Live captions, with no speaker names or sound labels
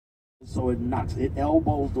So it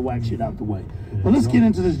elbows the whack shit out the way. But let's get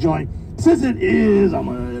into this joint. Since it is, I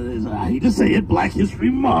hate to say it, Black History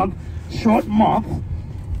Month, short month.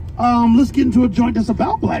 Let's get into a joint that's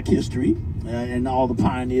about Black history and all the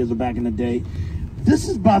pioneers of back in the day. This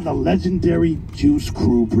is by the legendary Juice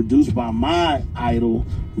Crew, produced by my idol,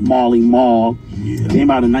 Marley Marl. Yeah. Came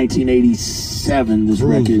out in 1987, this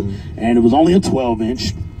record, and it was only a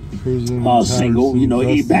 12-inch. Single. You know,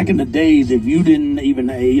 back in the days, if you didn't even,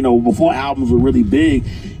 before albums were really big,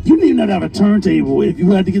 you didn't even have a turntable. If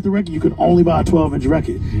you had to get the record, you could only buy a 12-inch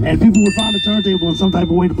record. And people would find a turntable in some type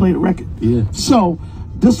of way to play the record. Yeah. So,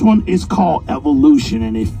 this one is called Evolution,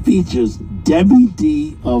 and it features Debbie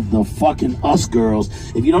D of the fucking Us Girls.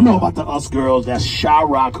 If you don't know about the Us Girls, that's Sha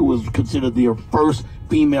Rock, who was considered the first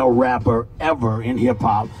female rapper ever in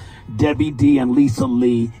hip-hop. Debbie D and Lisa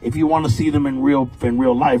Lee. If you want to see them in real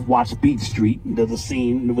life, watch Beat Street. There's a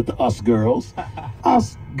scene with the Us Girls.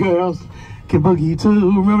 Us Girls can boogie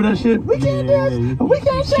too. Remember that shit? We can't dance. We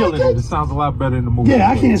can't shake it. It sounds a lot better in the movie.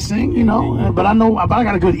 Yeah, I can't sing, but I know, but I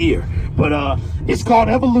got a good ear. But it's called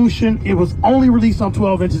Evolution. It was only released on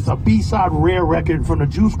 12 inches. It's a B-side rare record from the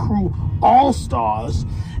Juice Crew All Stars.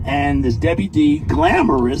 And this Debbie D,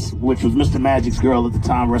 Glamorous, which was Mr. Magic's girl at the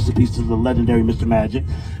time, rest in peace to the legendary Mr. Magic,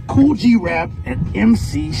 Cool G Rap, and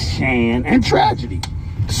MC Shan, and Tragedy.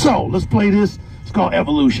 So, let's play this. It's called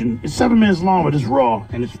Evolution. It's 7 minutes long, but it's raw,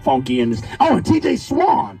 and it's funky, and it's... Oh, and TJ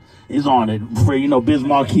Swan is on it. For, Biz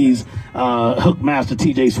Marquis' hook master,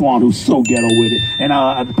 TJ Swan, who's so ghetto with it. And,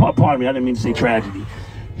 pardon me, I didn't mean to say Tragedy.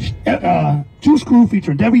 Juice Crew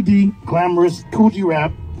featuring Debbie D, Glamorous, Cool G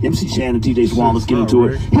Rap, MC Shan and TJ Swan. Let's get into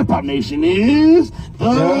it. Hip Hop Nation is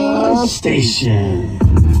the station.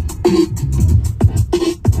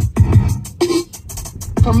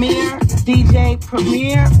 Premier DJ,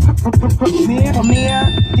 Premier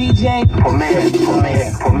DJ,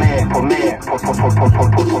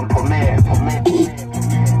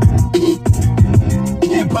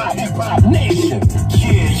 Hip Hop Nation.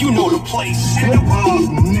 Yeah, you know the place. Hip Hop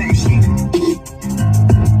Nation.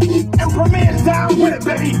 And Premier's down with it,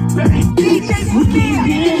 baby. DJ Premier.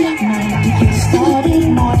 Get started,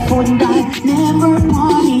 more for the night. Never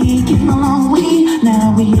party, came a long way.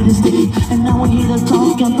 Now we're here to stay, and now we're here to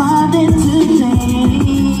talk about it today.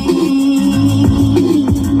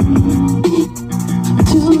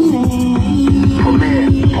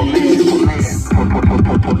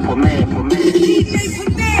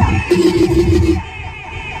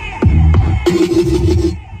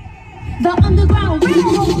 The Underground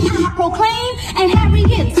Railroad I proclaim, and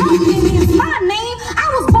Harriet Tubman is my name. I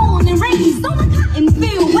was born and raised on a cotton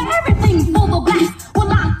field where everything for the blacks were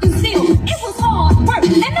locked and sealed. It was hard work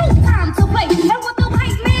and no time to play. And what the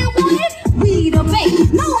white man wanted, we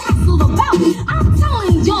debate. No hassle about it. I'm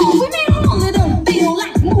telling y'all, we made all of them feel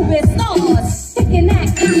like movie stars. Sticking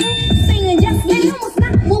that cotton, singing yes ma'am was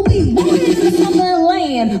not what we wanted in the southern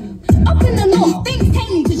land. Up in the north, things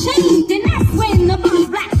came to change, and that's when the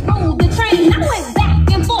blacks rode the train. I went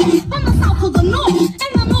back and forth from the south to the north,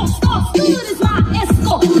 and the North Star stood as my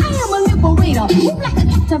escort. I am a liberator, move like a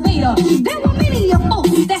captivator. There were many of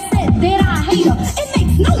folks that said that I hate her. It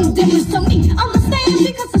makes no difference to me, understand,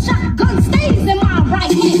 because the shotgun stays in my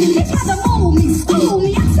right hand. They tried to mold me, school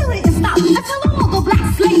me, I still didn't stop until all the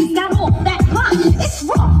black slaves got off that block. It's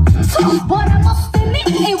rough, tough, but I must admit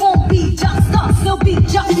it won't be just us, it'll be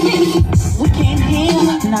just it. We came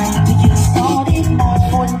here tonight to get started, all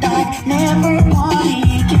for the night. Never party,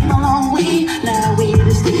 came a long way. Now we're here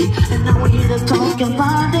to stay, and now we're here to talk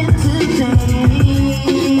about it today.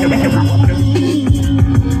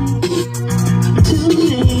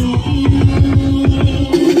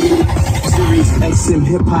 XM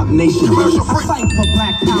Hip Hop Nation. Fight for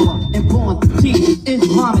black power and born to teach.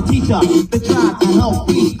 Islam and teacher, they try to help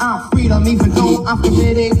me. I'm freedom even though I'm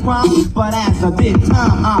committing crime. But as I did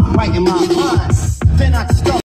time, I'm writing my mind. Then I discovered